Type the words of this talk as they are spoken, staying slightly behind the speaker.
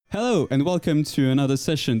Hello and welcome to another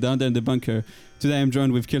session down there in the bunker. Today I'm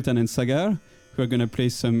joined with Kirtan and Sagar, who are going to play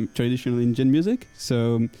some traditional Indian music.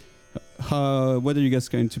 So, what are you guys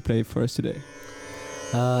going to play for us today?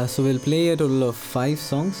 So we'll play a total of 5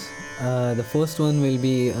 songs. The first one will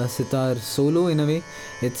be a sitar solo in a way.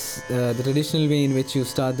 It's the traditional way in which you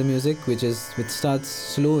start the music, which starts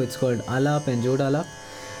slow. It's called alap and jod alap.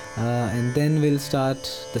 And then we'll start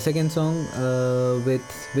the second song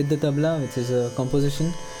with the tabla, which is a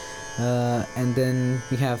composition. And then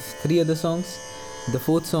we have 3 other songs. The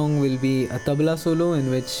fourth song will be a tabla solo in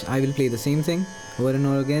which I will play the same thing over and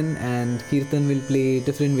over again, and Kirtan will play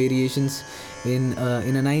different variations in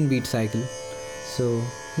a 9-beat cycle. So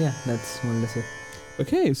yeah, that's more or less it.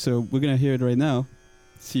 Okay, so we're gonna hear it right now.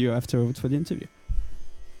 See you afterwards for the interview.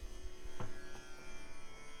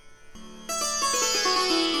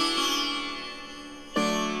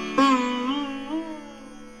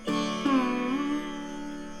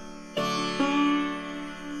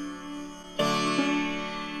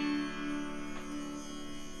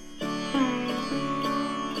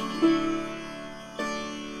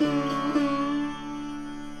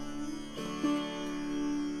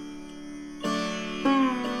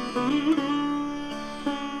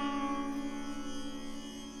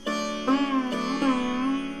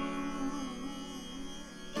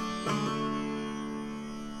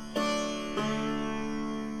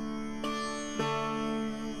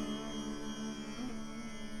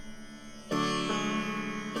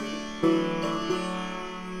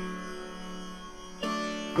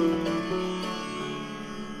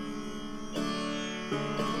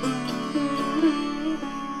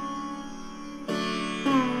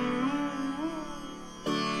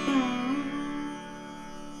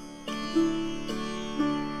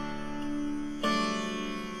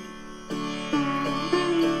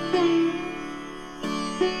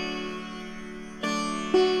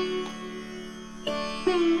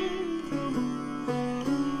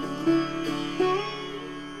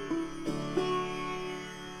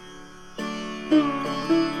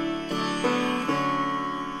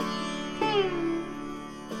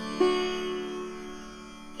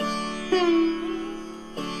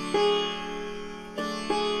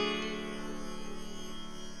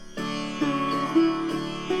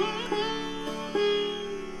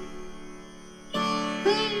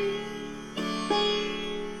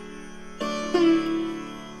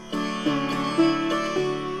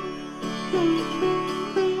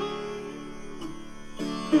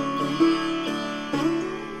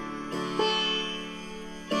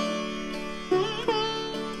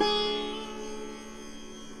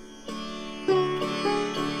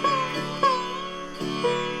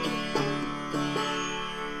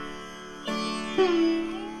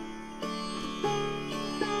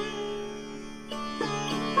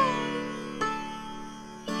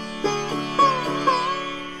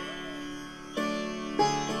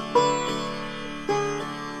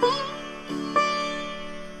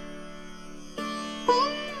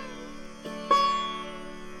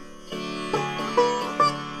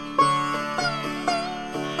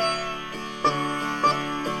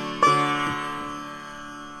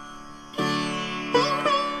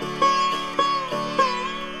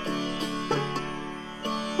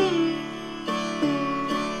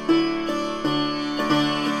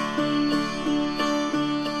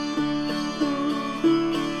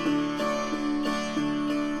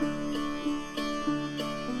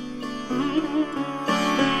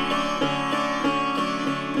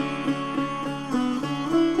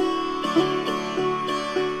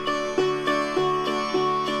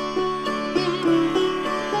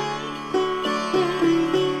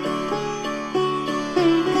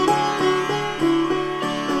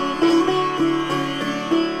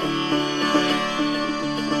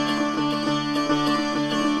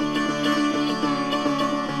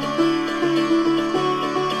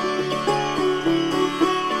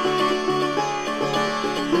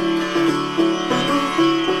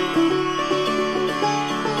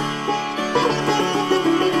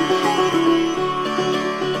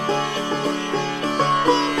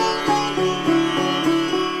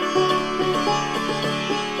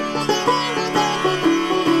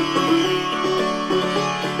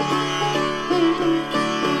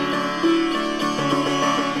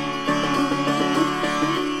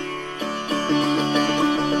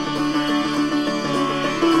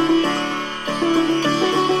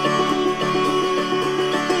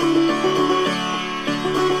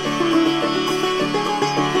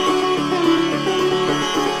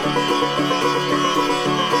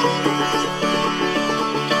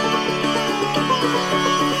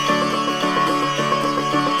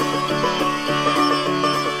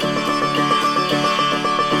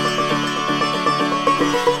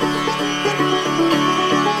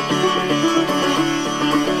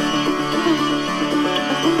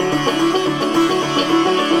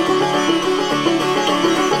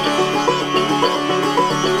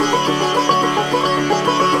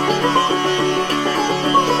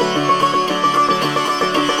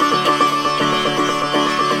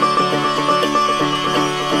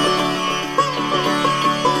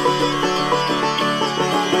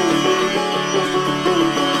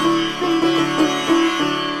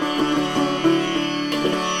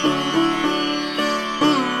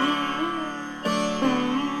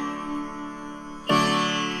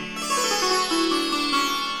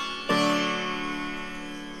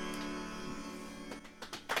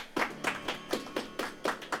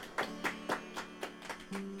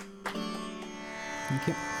 Thank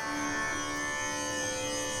you.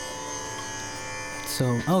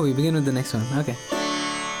 So, we begin with the next one. Okay.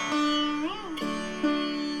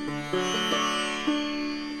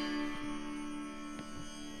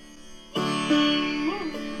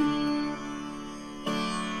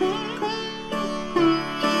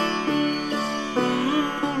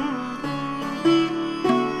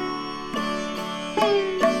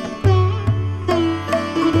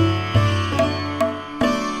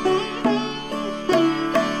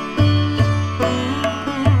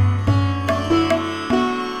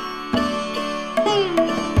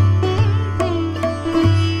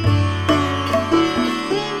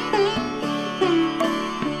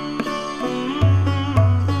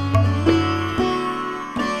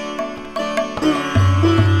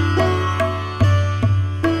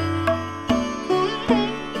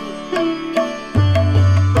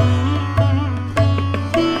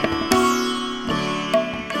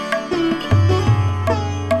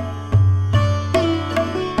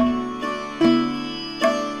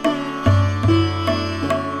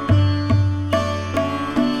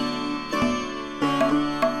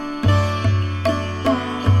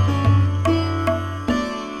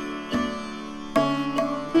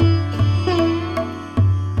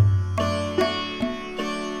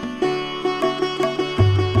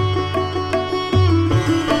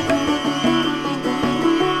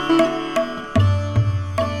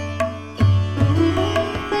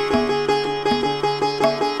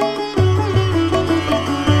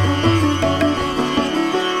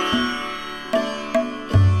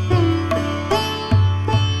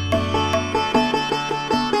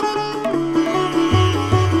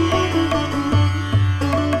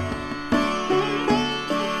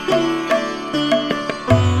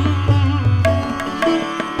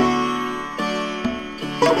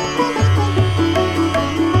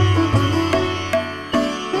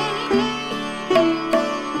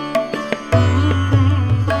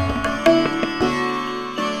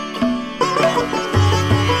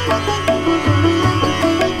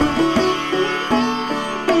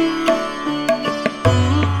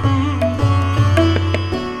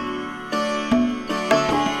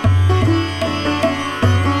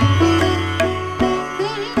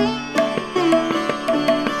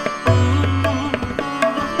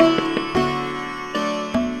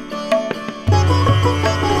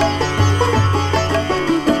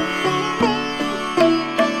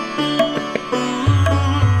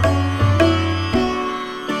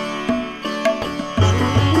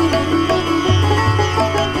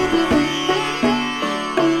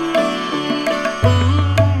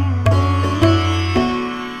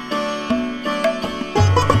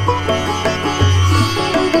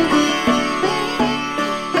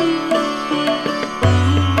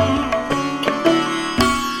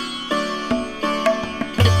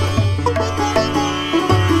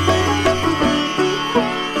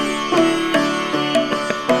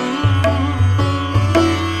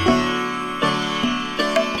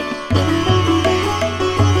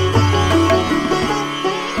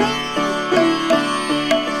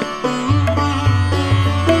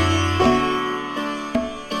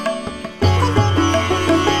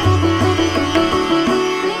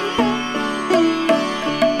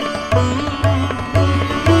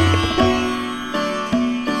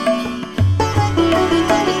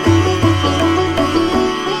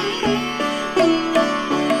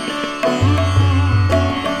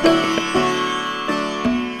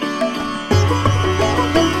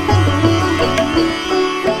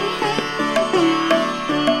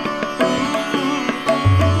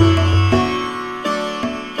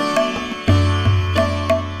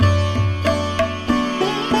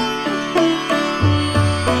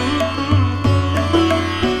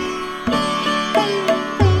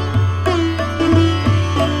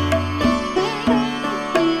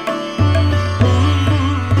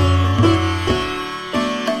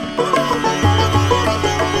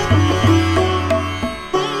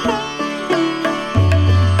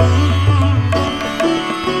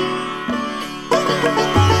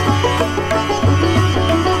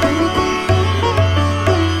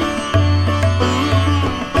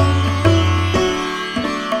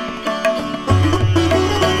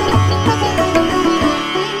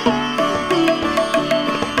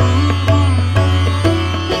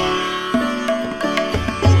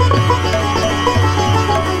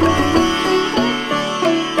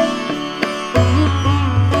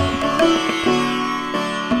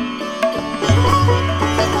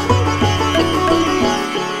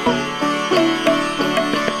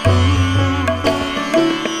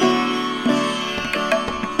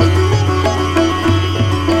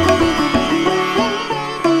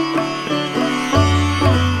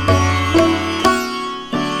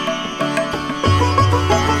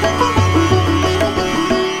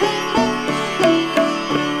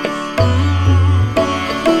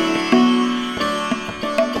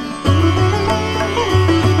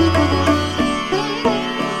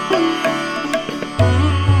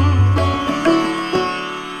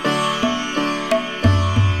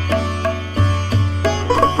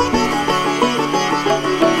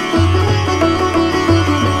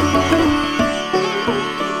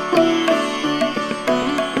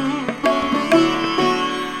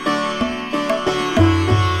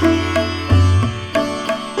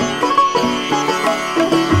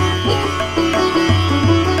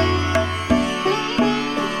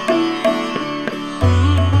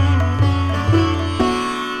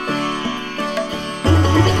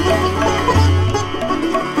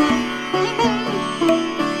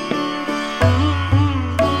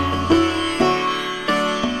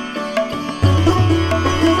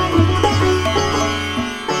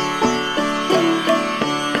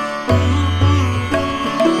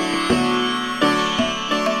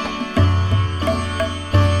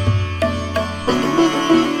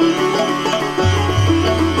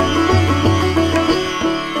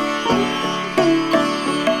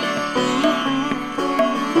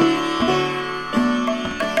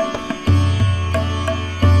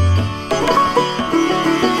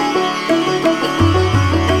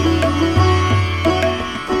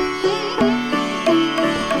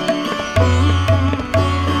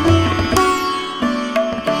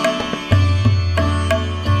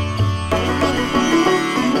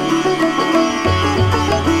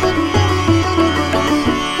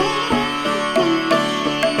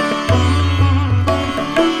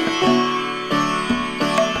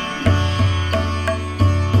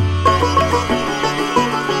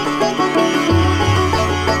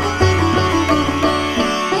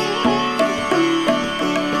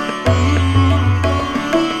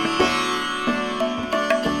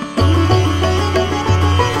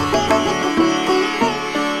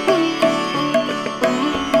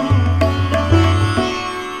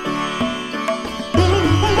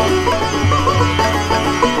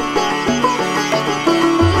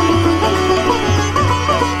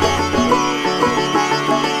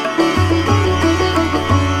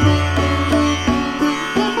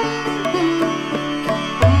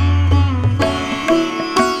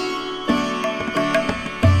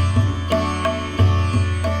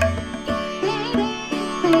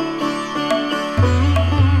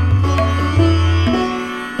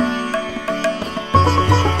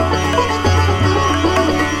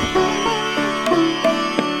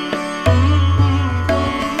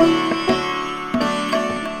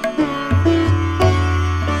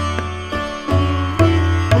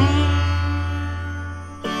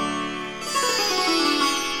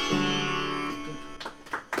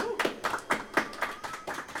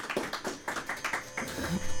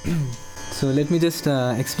 So let me just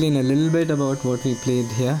explain a little bit about what we played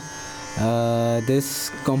here. This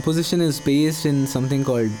composition is based in something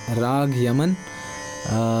called Rag Yaman.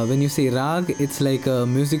 When you say Rag, it's like a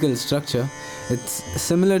musical structure. It's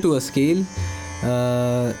similar to a scale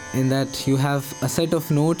in that you have a set of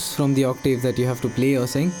notes from the octave that you have to play or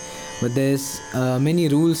sing, but there's many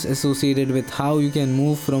rules associated with how you can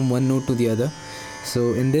move from one note to the other.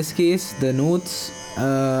 So in this case, the notes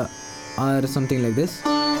are something like this.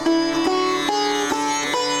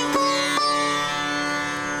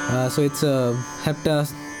 So it's a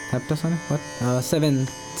heptasonic, what?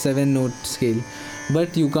 Seven note scale,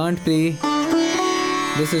 but you can't play.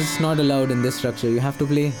 This is not allowed in this structure. You have to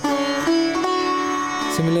play.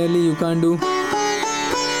 Similarly, you can't do.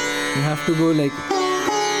 You have to go like.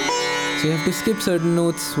 So you have to skip certain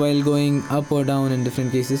notes while going up or down in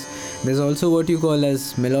different cases. There's also what you call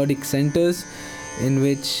as melodic centers, in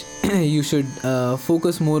which you should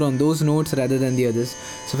focus more on those notes rather than the others.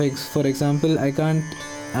 So for example, I can't.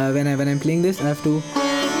 When I'm playing this, I have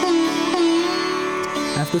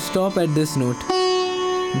to stop at this note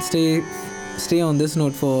and stay on this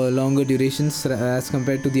note for longer durations as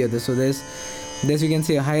compared to the others. So there's you can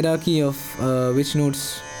say a hierarchy of which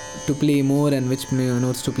notes to play more and which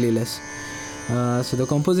notes to play less. So the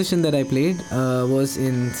composition that I played was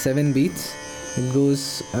in 7 beats. It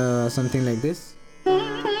goes something like this.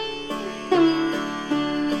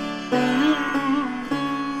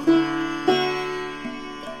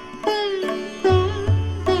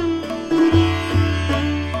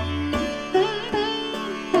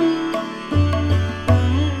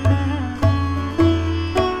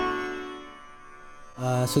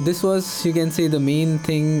 So this was, you can say, the main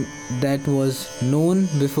thing that was known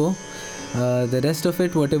before. The rest of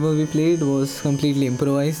it, whatever we played, was completely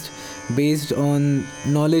improvised based on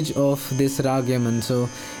knowledge of this Rag Yaman. So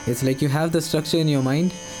it's like you have the structure in your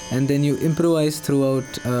mind and then you improvise throughout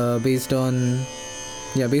based on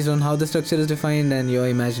how the structure is defined and your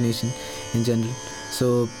imagination in general.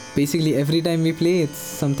 So basically every time we play, it's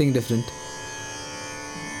something different.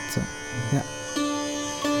 So yeah.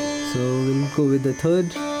 So we'll go with the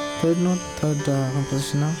third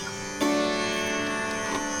composition now.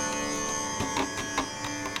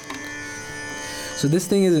 So this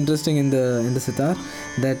thing is interesting in the sitar,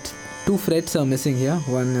 that 2 frets are missing here,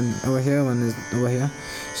 one over here, one is over here.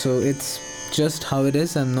 So it's just how it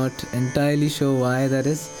is. I'm not entirely sure why that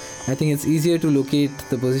is. I think it's easier to locate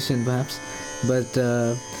the position perhaps, but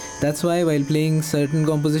that's why while playing certain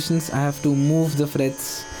compositions I have to move the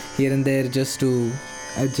frets here and there just to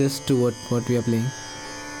adjust to what we are playing.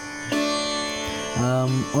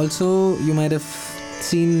 Also, you might have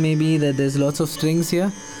seen maybe that there's lots of strings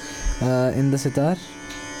here in the sitar.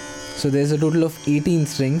 So there's a total of 18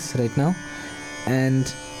 strings right now,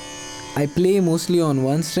 and I play mostly on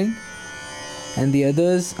one string, and the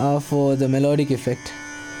others are for the melodic effect.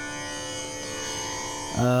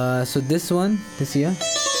 So this one is here.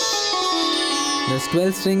 There's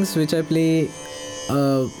 12 strings which I play,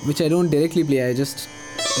 which I don't directly play, I just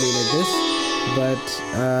play like this,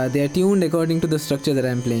 but they are tuned according to the structure that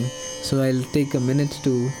I'm playing. So I'll take a minute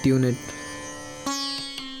to tune it.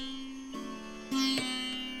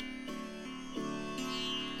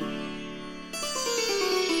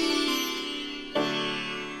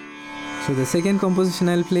 So the second composition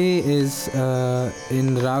I'll play is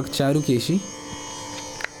in Rag Charukeshi.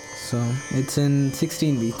 So it's in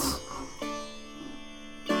 16 beats.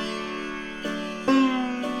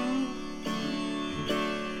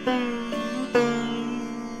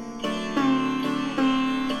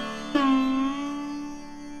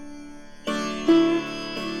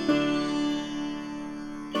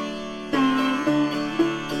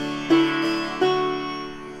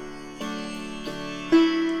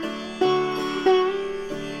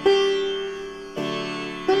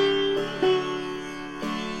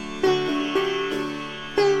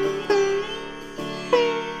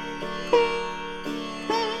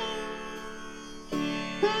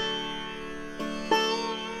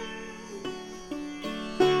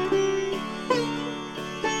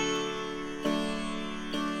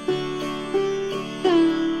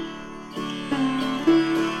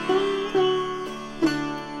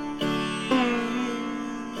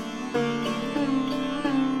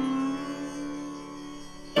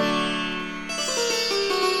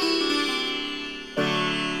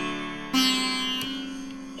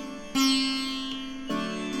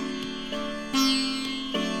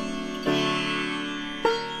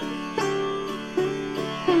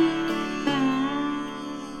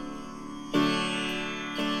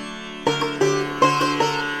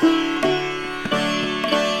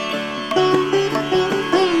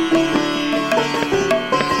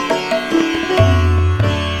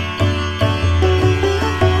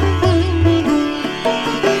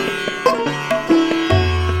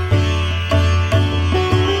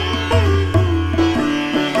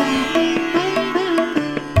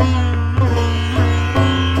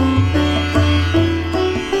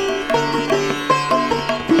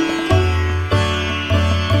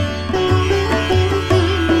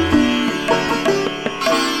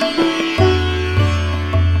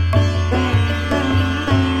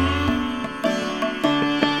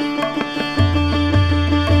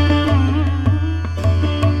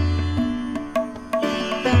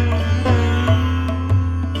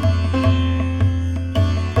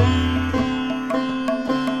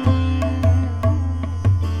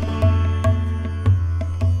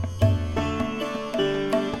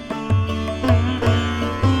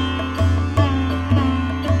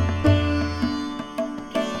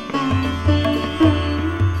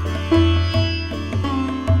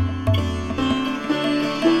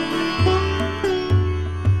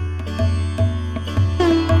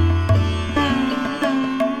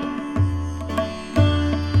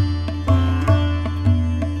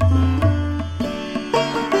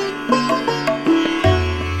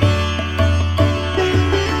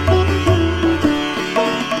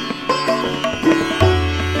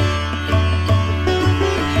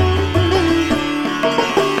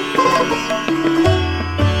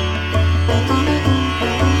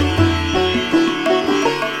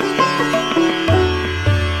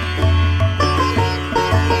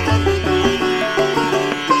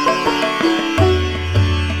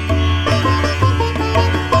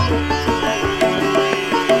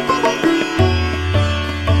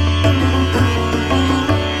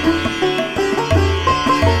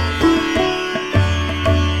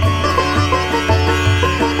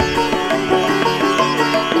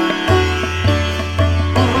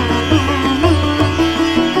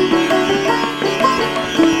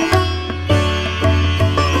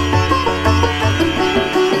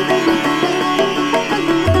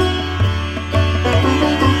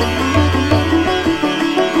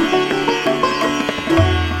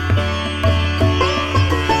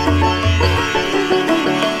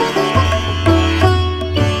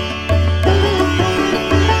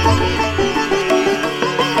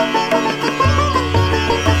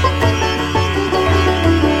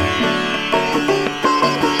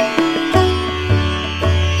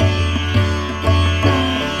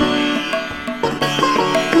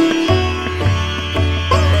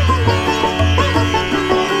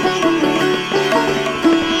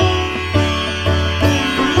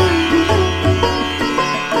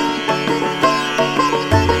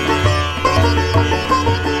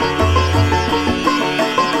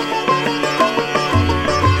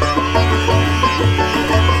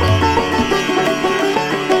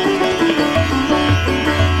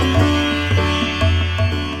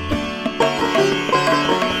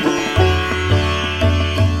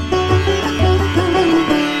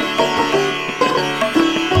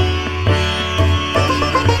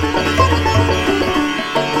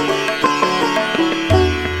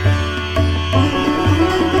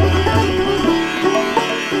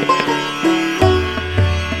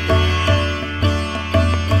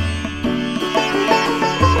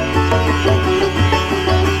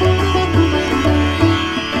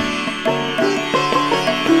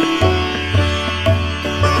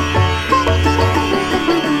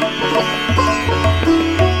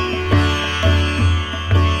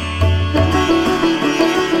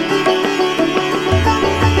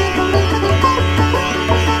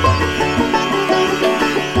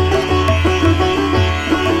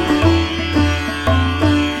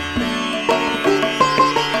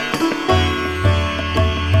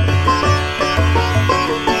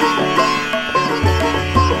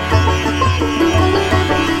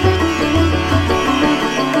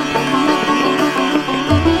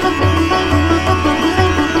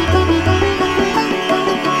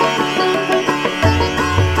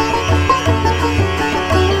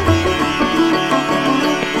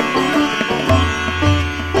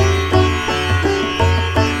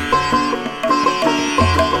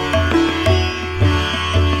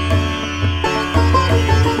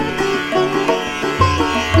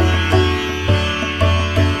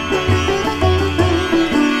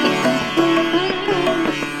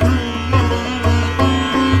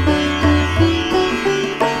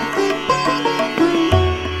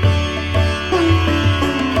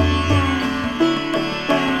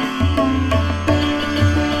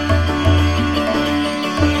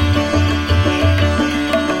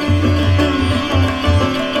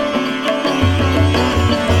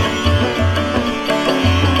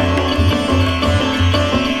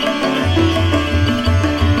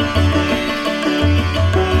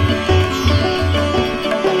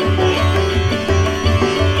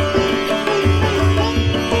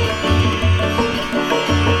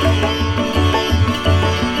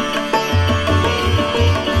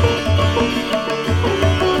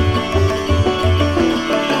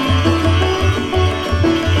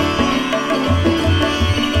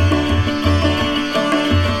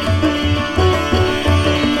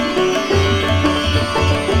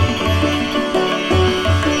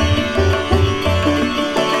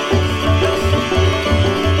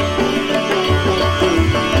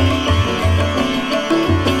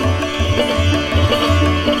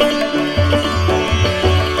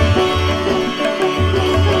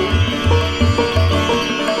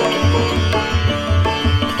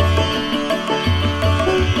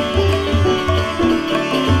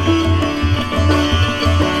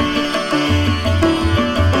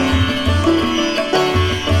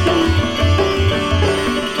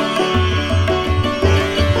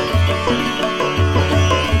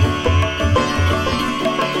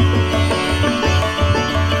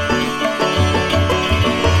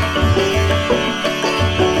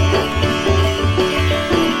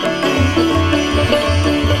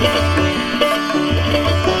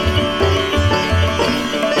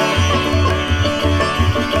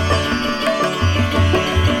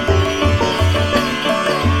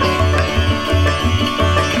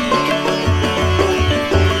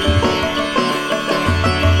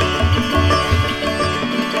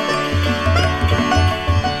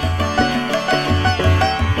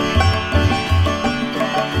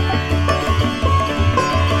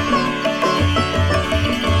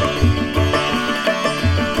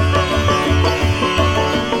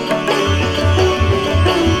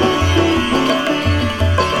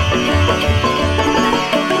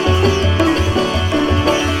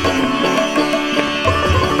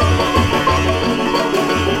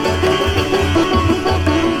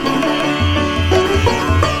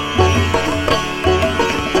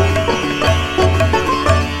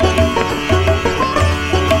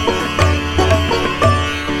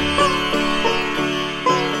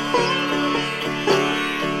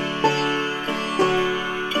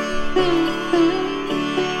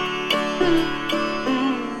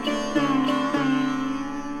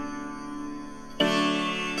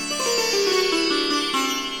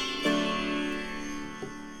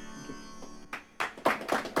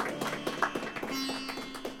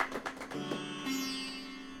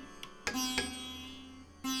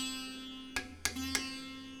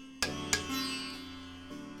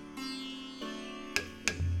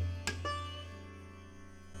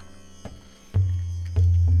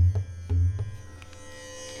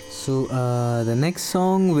 So the next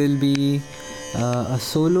song will be a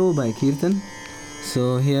solo by Kirtan.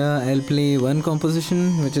 So here I'll play one composition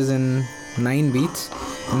which is in 9 beats,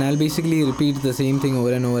 and I'll basically repeat the same thing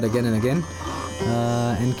over and over again and again.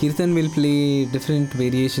 And Kirtan will play different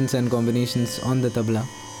variations and combinations on the tabla.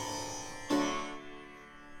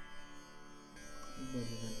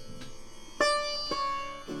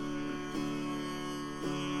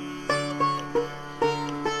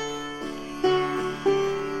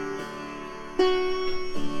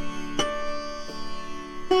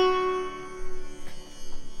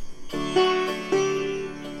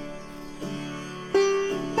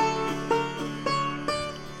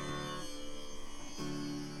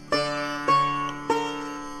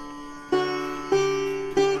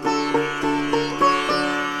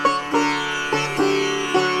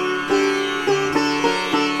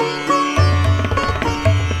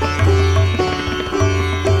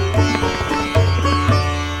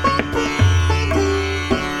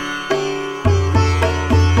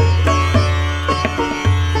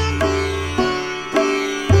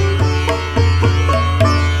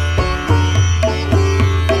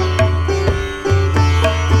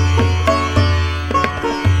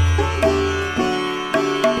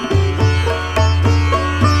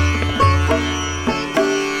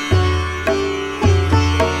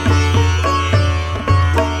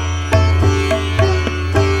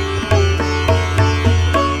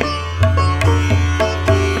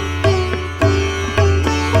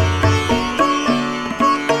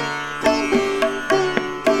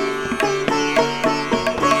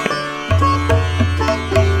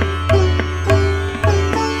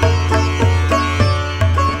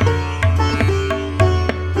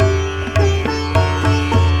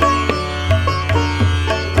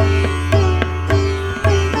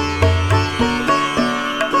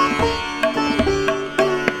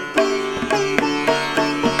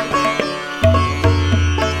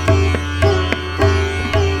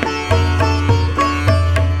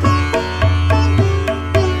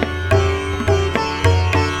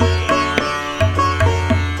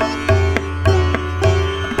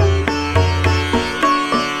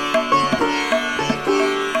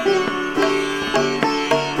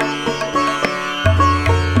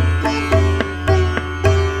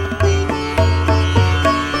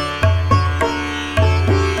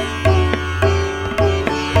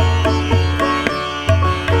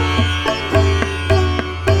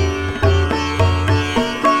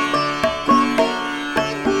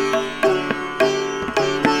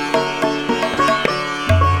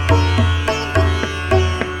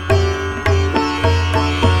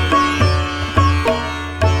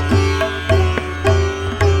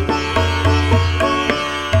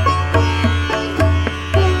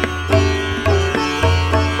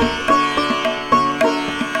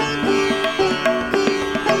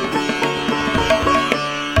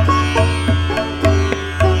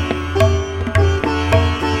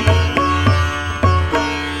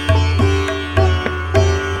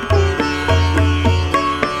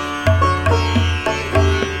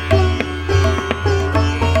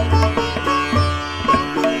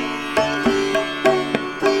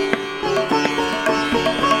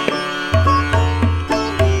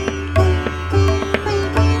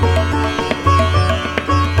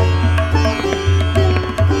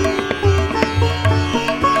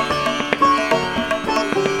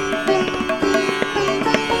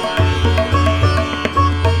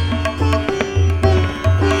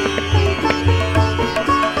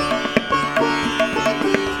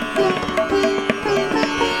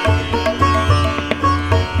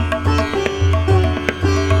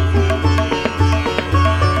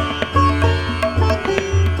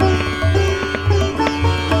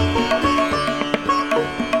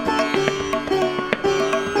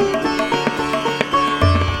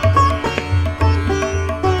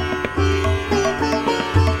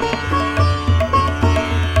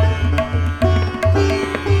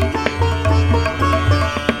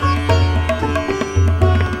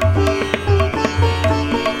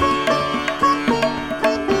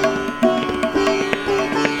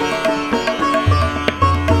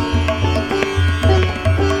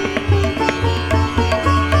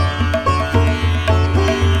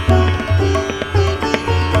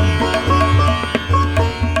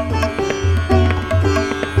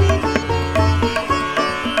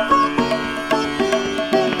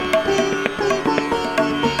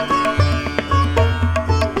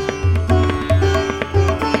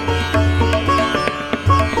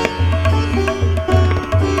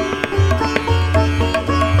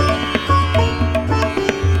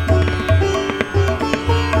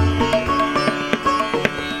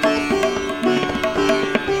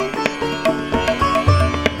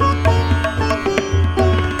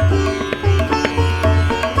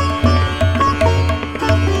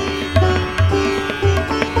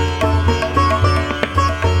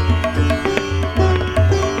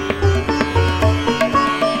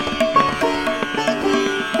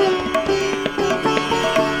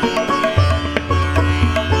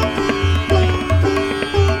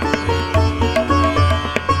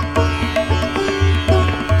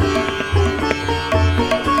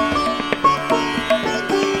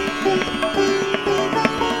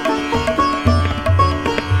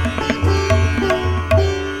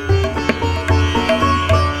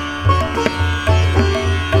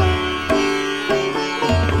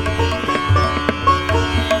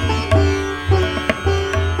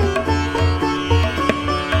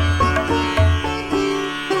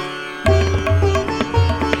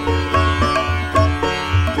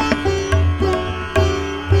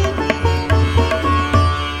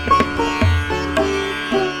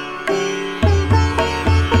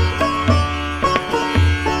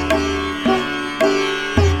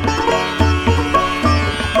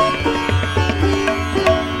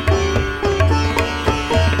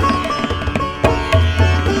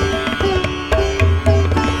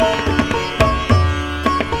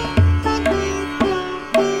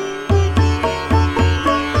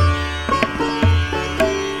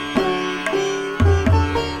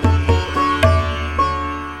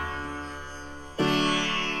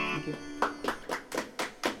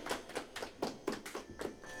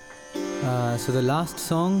 So the last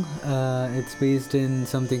song, it's based in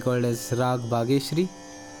something called as Rag Bhageshri.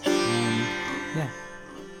 And yeah.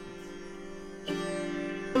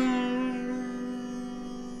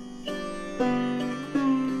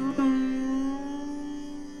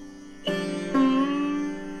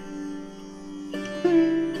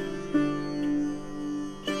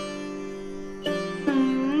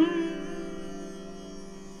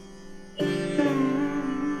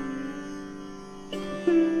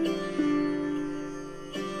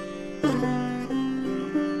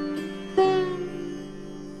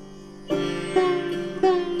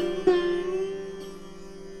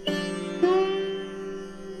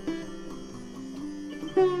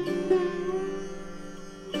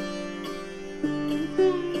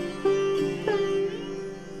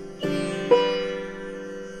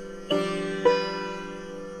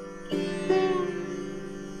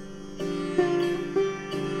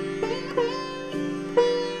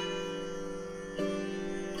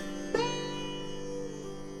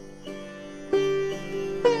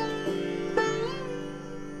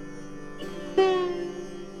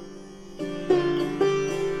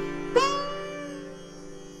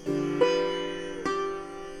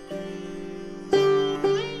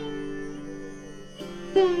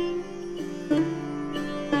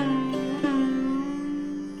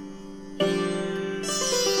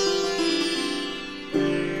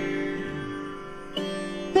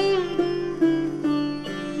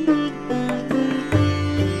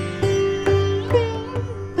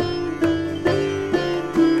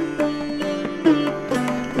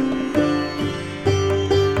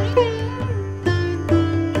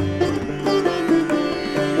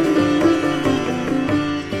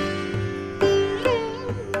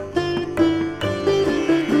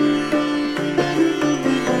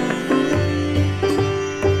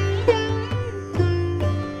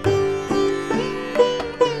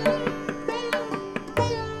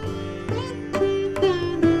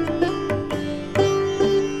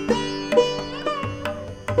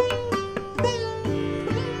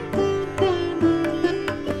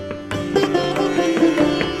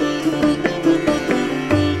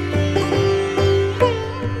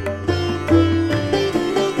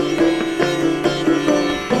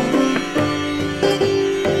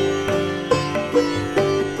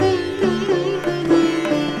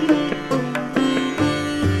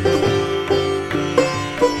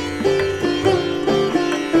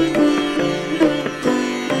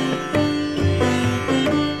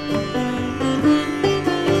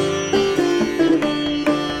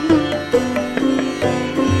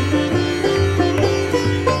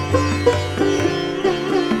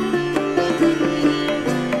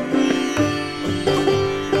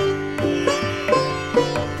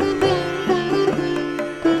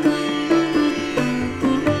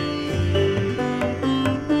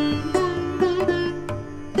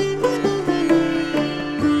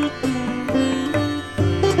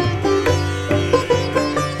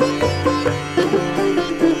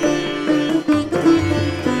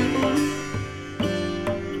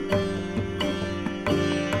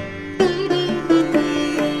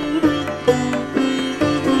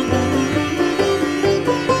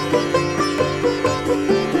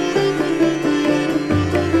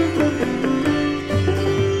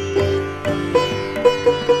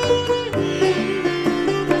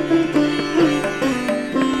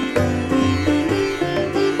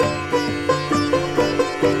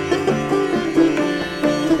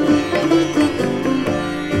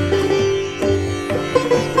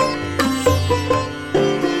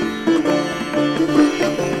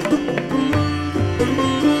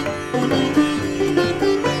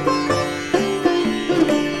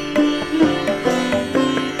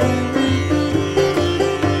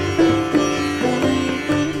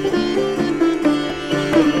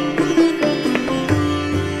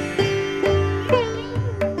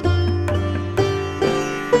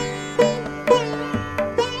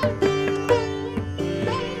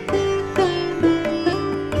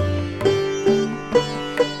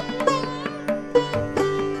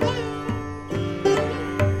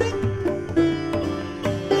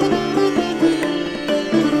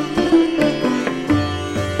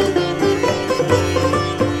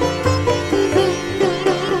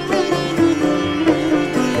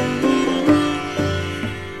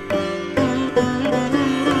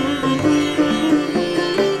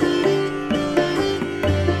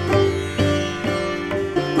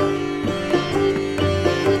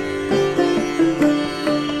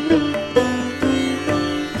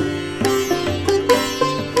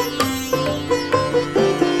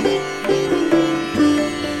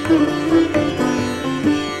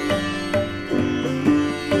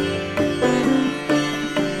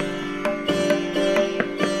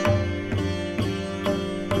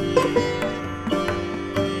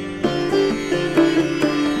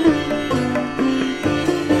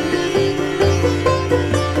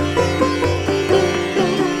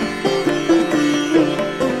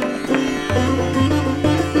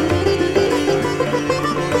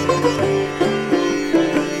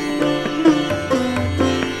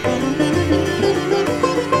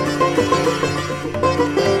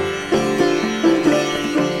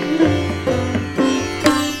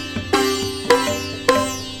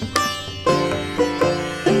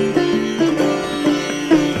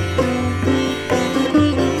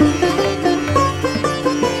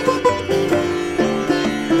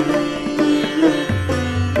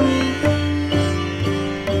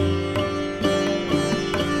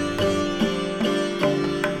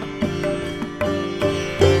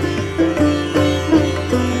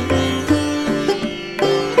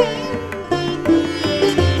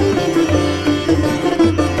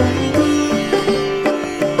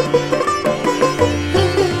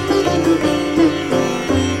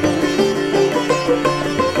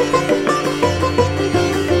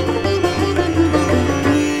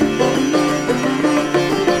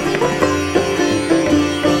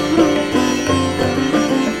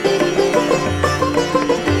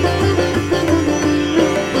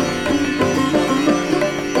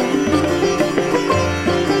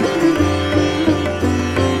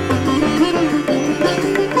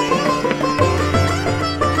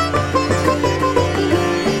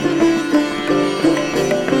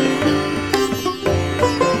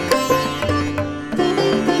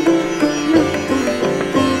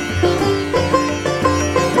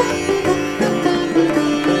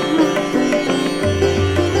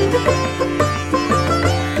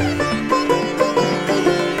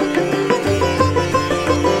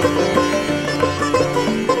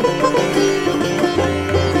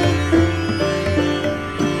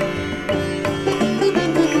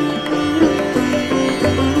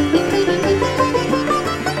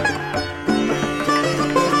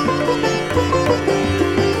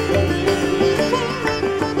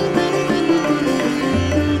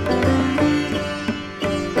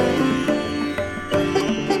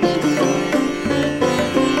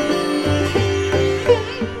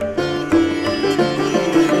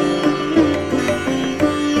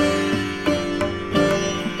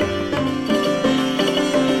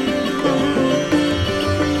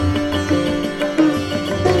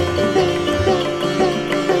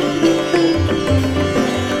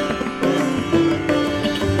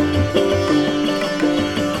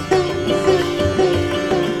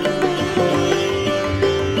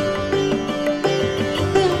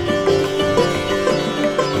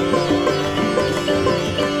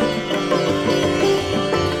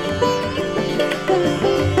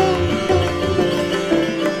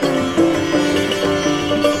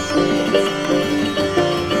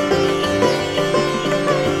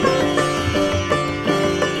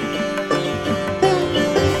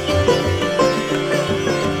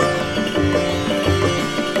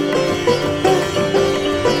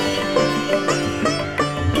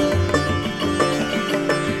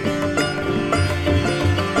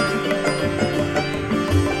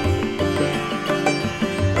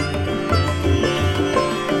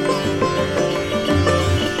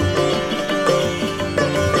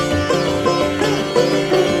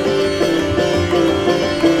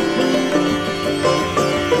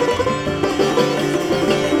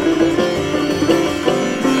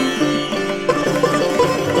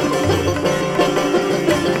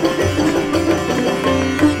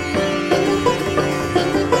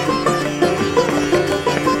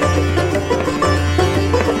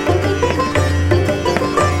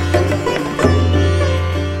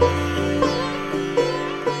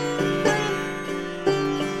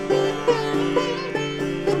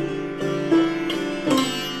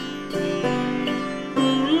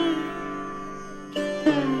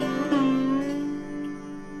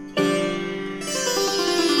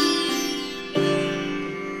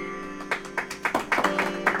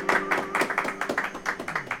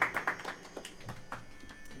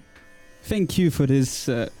 thank you for this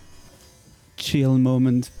chill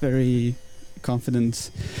moment, very confident.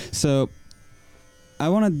 So I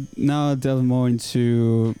want to now delve more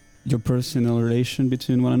into your personal relation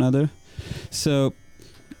between one another. So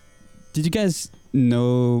did you guys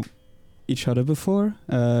know each other before?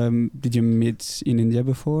 Did you meet in India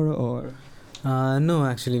before, or? No,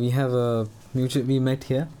 actually, we met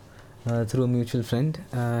here through a mutual friend.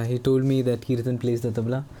 He told me that Kirtan plays the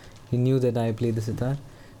tabla. He knew that I play the sitar.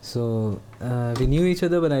 So we knew each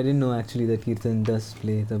other, but I didn't know actually that Kirtan does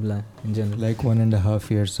play tabla in general. Like 1.5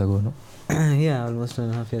 years ago, no? Yeah, almost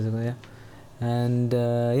 1.5 years ago, yeah. And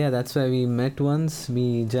that's why we met once,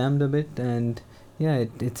 we jammed a bit, and yeah,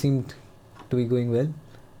 it seemed to be going well.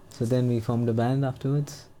 So then we formed a band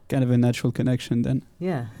afterwards. Kind of a natural connection then.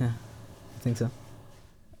 Yeah, I think so.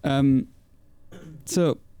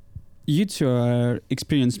 So you two are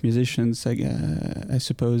experienced musicians. I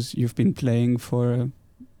suppose you've been playing for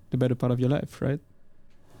the better part of your life, right?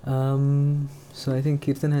 So I think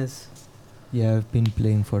Kirtan has... Yeah, I've been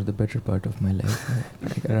playing for the better part of my life,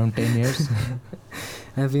 like around 10 years.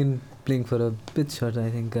 I've been playing for a bit short, I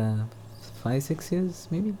think 5-6 years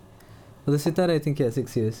maybe. For the sitar, I think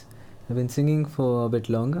 6 years. I've been singing for a bit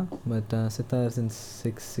longer, but sitar since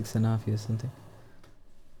 6.5 years something.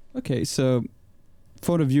 Okay, so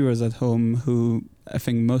for the viewers at home who I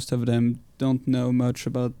think most of them don't know much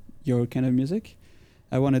about your kind of music,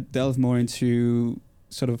 I want to delve more into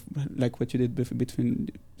sort of like what you did between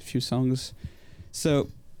a few songs. So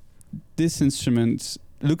this instrument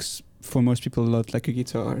looks for most people a lot like a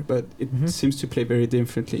guitar, but it seems to play very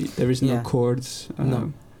differently. There is no chords.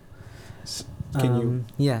 No. Can you?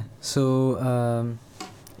 Yeah, so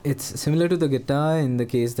it's similar to the guitar in the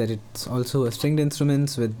case that it's also a stringed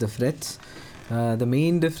instrument with the frets. The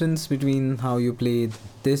main difference between how you play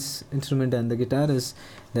this instrument and the guitar is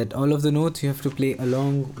that all of the notes you have to play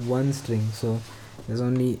along one string. So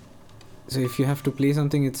if you have to play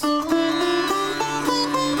something, it's... So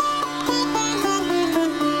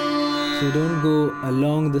you don't go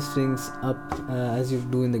along the strings up as you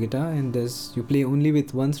do in the guitar, and you play only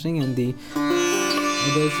with one string, and the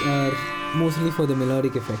others are mostly for the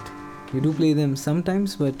melodic effect. You do play them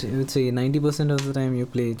sometimes, but I would say 90% of the time you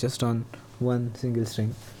play just on one single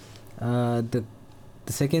string. The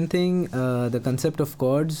second thing, the concept of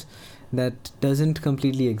chords, that doesn't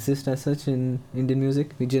completely exist as such in Indian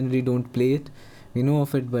music. We generally don't play it. We know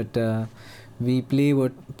of it, but we play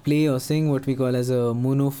or sing what we call as a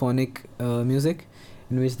monophonic music,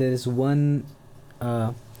 in which there is one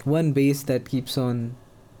bass that keeps on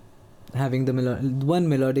having the one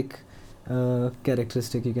melodic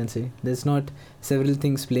characteristic, you can say. There's not several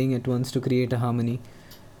things playing at once to create a harmony.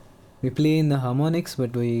 We play in the harmonics,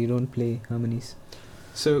 but we don't play harmonies.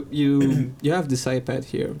 So you have this iPad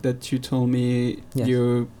here that you told me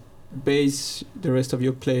you base the rest of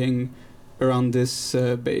your playing around this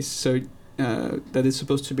bass. So that is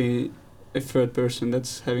supposed to be a third person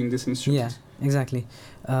that's having this instrument. Yeah, exactly.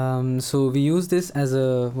 So we use this as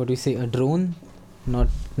a drone, not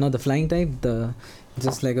the flying type.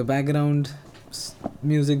 Just like a background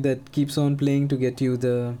music that keeps on playing to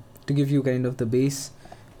give you kind of the bass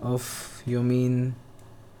of your main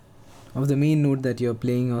note that you're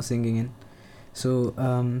playing or singing in. So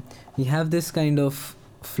we have this kind of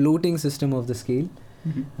floating system of the scale,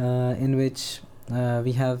 in which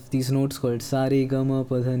we have these notes called sa re ga ma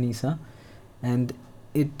pa dha ni sa, and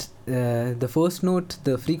the first note,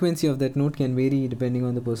 the frequency of that note can vary depending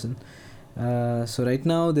on the person. So right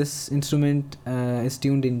now this instrument is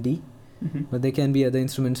tuned in D, but there can be other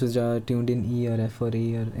instruments which are tuned in E or F or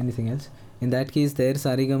A or anything else. In that case, there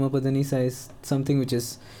sa re ga ma pa dha ni sa is something which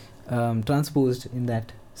is transposed in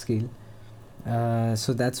that scale.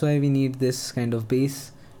 So that's why we need this kind of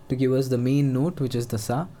bass to give us the main note, which is the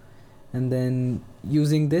sa, and then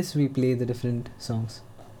using this we play the different songs.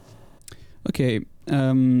 Okay,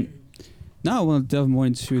 now I want to delve more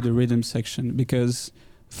into the rhythm section, because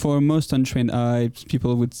for most untrained eyes,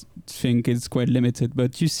 people would think it's quite limited,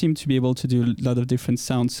 but you seem to be able to do a lot of different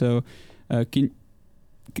sounds. So I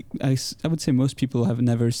would say most people have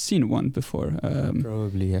never seen one before.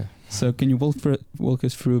 Probably, yeah. So can you walk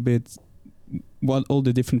us through a bit what all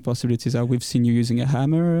the different possibilities are? We've seen you using a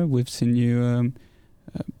hammer. We've seen you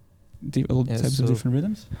all types of different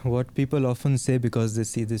rhythms. What people often say, because they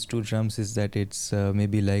see these two drums, is that it's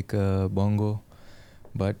maybe like a bongo,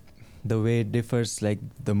 but the way it differs like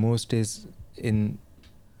the most is in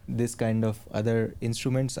this kind of other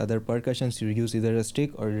instruments, other percussions, you use either a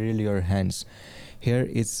stick or really your hands. Here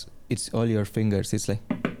it's all your fingers. It's like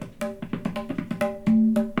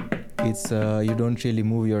you don't really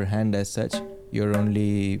move your hand as such. You're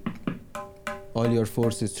only all your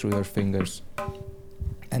force is through your fingers,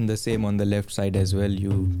 and the same on the left side as well.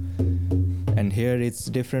 And here it's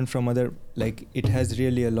different from other, like it has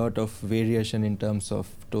really a lot of variation in terms of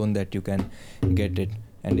tone that you can get it,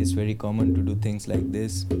 and it's very common to do things like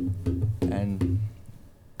this, and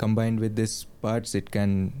combined with these parts it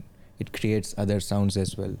creates other sounds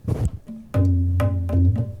as well.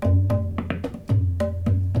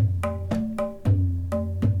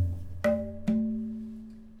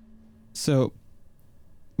 So,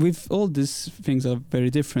 with all these things are very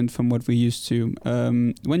different from what we used to.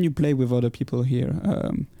 When you play with other people here,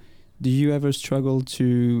 do you ever struggle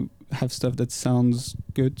to have stuff that sounds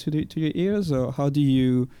good to your ears, or how do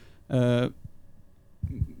you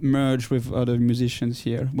merge with other musicians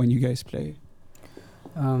here when you guys play?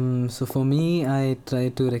 So for me, I try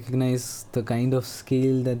to recognize the kind of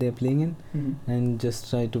scale that they're playing in, and just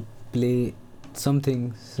try to play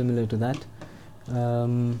something similar to that.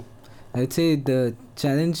 I would say the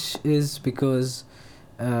challenge is because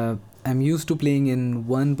I'm used to playing in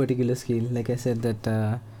one particular scale, like I said,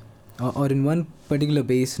 that or in one particular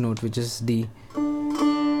bass note, which is D.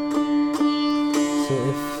 So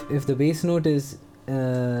if the bass note is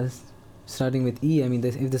starting with E, I mean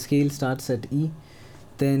if the scale starts at E,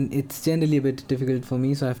 then it's generally a bit difficult for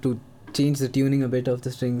me, so I have to change the tuning a bit of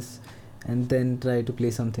the strings and then try to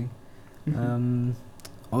play something.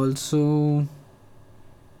 Also,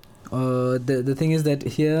 the thing is that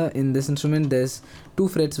here in this instrument there's two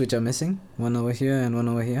frets which are missing, one over here and one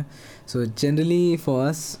over here. So generally for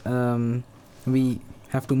us, we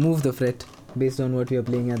have to move the fret based on what we are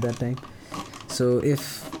playing at that time. So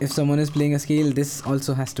if someone is playing a scale, this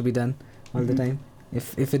also has to be done all the time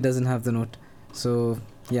if it doesn't have the note. So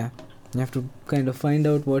yeah, you have to kind of find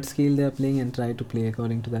out what scale they are playing and try to play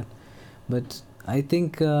according to that. But I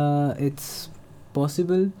think it's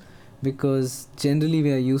possible, because generally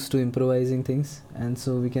we are used to improvising things, and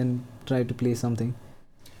so we can try to play something.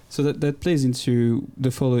 So that plays into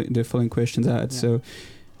the following questions I had. Yeah. So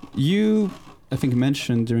you, I think,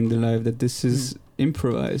 mentioned during the live that this is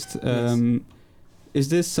improvised. Yes. Is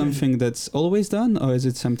this something that's always done, or is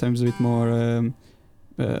it sometimes a bit more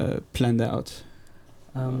planned out?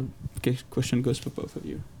 Okay, question goes for both of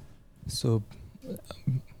you. So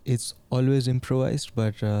it's always improvised,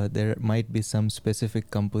 but there might be some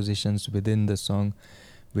specific compositions within the song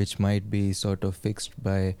which might be sort of fixed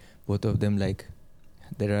by both of them. Like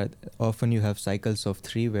there are often you have cycles of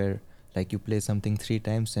 3 where like you play something 3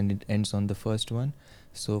 times and it ends on the first one.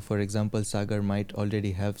 So for example, Sagar might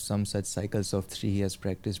already have some such cycles of 3 he has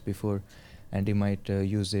practiced before, and he might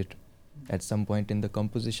use it at some point in the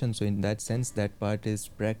composition. So in that sense, that part is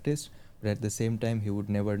practiced, but at the same time he would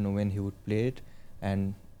never know when he would play it.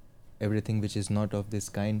 And everything which is not of this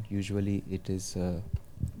kind, usually it is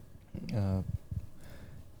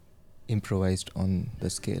improvised on the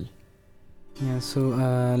scale. Yeah, so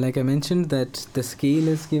like I mentioned, that the scale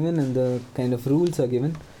is given and the kind of rules are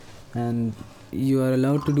given, and you are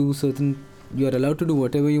allowed to do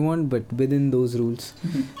whatever you want, but within those rules.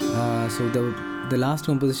 So the last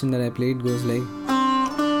composition that I played goes like.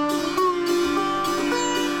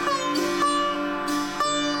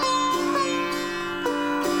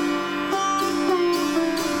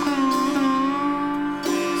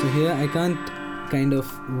 So here I can't kind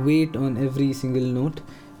of wait on every single note.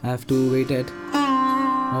 I have to wait at,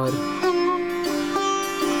 or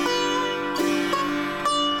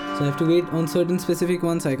so I have to wait on certain specific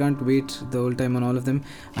ones. I can't wait the whole time on all of them.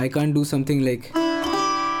 I can't do something like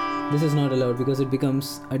this is not allowed, because it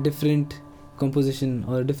becomes a different composition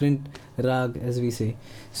or a different rag, as we say.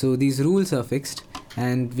 So these rules are fixed,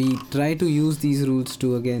 and we try to use these rules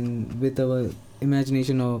to, again, with our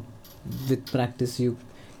imagination or with practice, you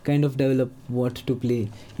kind of develop what to play.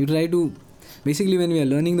 You try to, basically when we are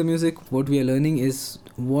learning the music, what we are learning is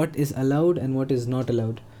what is allowed and what is not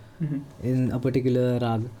allowed in a particular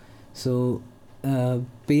rag. So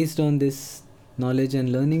based on this knowledge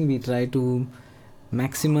and learning, we try to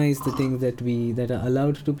maximize the things that are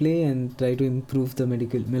allowed to play and try to improve the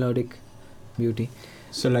melodic beauty.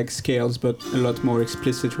 So like scales, but a lot more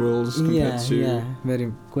explicit rules compared to... Yeah,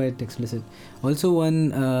 quite explicit. Also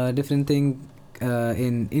one different thing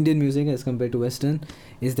in Indian music as compared to Western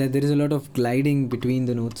is that there is a lot of gliding between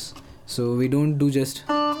the notes. So we don't do just...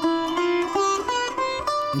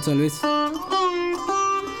 It's always...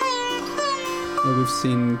 We've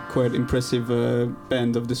seen quite impressive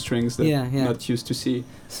bend of the strings that not used to see.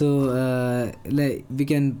 So like we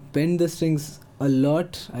can bend the strings a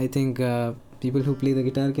lot. I think people who play the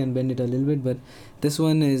guitar can bend it a little bit, but this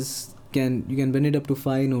one you can bend it up to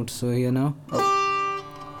 5 notes. So here now.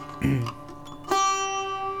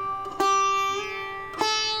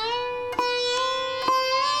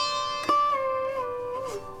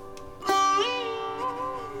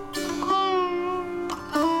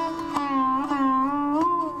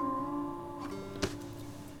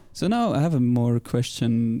 So now I have a more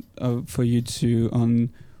question for you two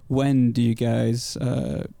on when do you guys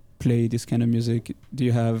play this kind of music? Do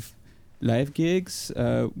you have live gigs?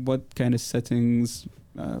 What kind of settings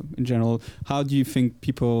in general? How do you think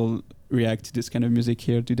people react to this kind of music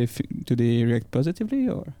here? Do they react positively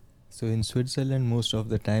or? So in Switzerland, most of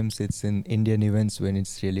the times it's in Indian events when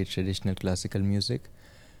it's really traditional classical music.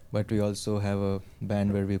 But we also have a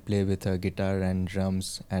band where we play with a guitar and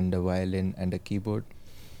drums and a violin and a keyboard.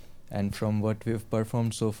 And from what we've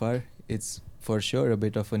performed so far, it's for sure a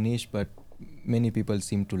bit of a niche, but many people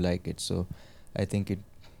seem to like it. So I think it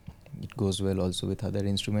goes well also with other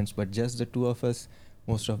instruments. But just the two of us,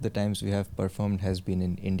 most of the times we have performed has been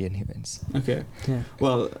in Indian events. Okay. Yeah.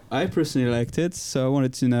 Well, I personally liked it, so I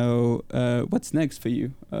wanted to know what's next for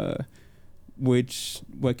you.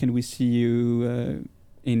 Where can we see you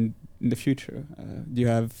in the future? Do you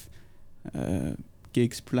have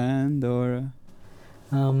gigs planned or?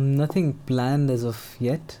 Nothing planned as of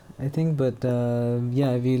yet, I think, but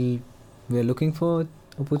we're looking for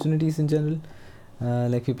opportunities in general.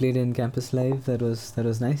 Like we played in Campus Live, that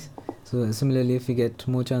was nice. So similarly, if we get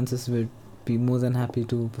more chances, we'd be more than happy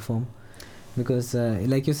to perform. Because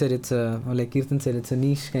like you said, or like Kirtan said, it's a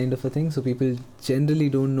niche kind of a thing. So people generally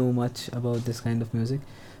don't know much about this kind of music,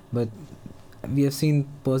 but we have seen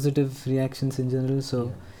positive reactions in general.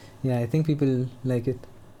 So yeah, I think people like it.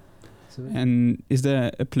 So, and is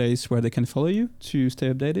there a place where they can follow you to stay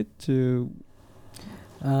updated? So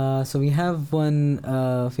we have one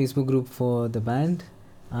Facebook group for the band.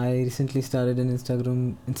 I recently started an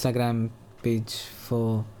Instagram page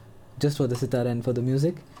for the sitar and for the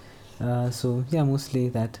music. So yeah, mostly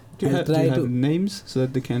that. Do you have names so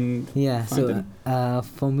that they can find them?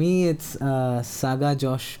 For me it's Saga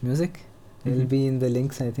Josh Music. It'll be in the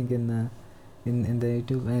links, I think, in the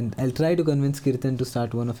YouTube, and I'll try to convince Kirtan to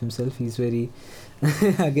start one of himself. He's very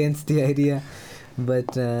against the idea,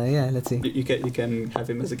 but let's see. You can have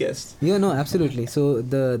him as a guest. Yeah, no, absolutely. So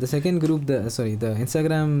the second group, the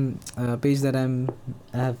Instagram page that I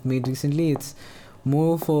have made recently, it's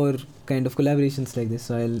more for kind of collaborations like this.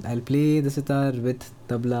 So I'll play the sitar with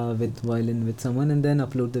tabla, with violin, with someone, and then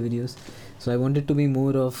upload the videos. So I want it to be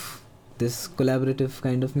more of this collaborative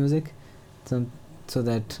kind of music, so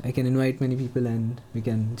that I can invite many people and we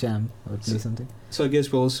can jam or play something. So I guess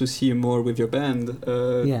we'll also see you more with your band.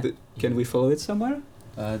 Can we follow it somewhere?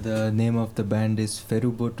 The name of the band is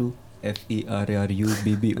Ferrobuttu,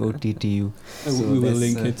 Ferrubbottu. We will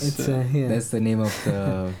link it. That's the name of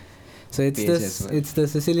the. So it's the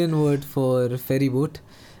Sicilian word for ferry boat.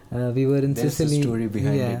 We were in There's Sicily. There's a story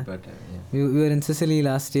behind it, but we were in Sicily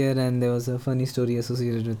last year, and there was a funny story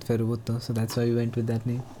associated with Ferrobuttu, so that's why we went with that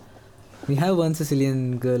name. We have one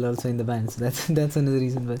Sicilian girl also in the band, so that's another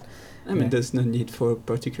reason. But I mean, there's no need for a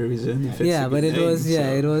particular reason. If it's but it name, was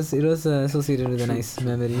it was associated with a nice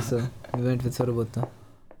memory, so we went with Ferrobuttu.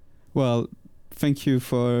 Well, thank you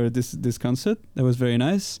for this concert. That was very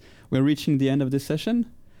nice. We're reaching the end of this session.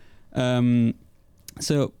 So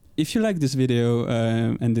if you like this video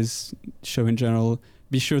and this show in general,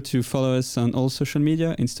 be sure to follow us on all social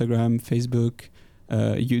media: Instagram, Facebook,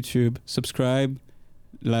 YouTube. Subscribe,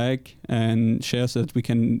 like, and share so that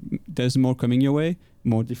there's more coming your way,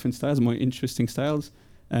 more different styles, more interesting styles,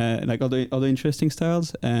 like other interesting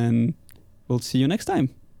styles, and we'll see you next time.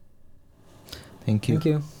 Thank you. Thank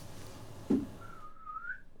you.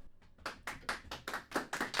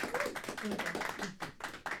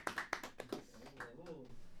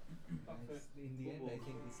 In the end, I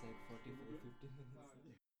think it's like 40 or 50 minutes.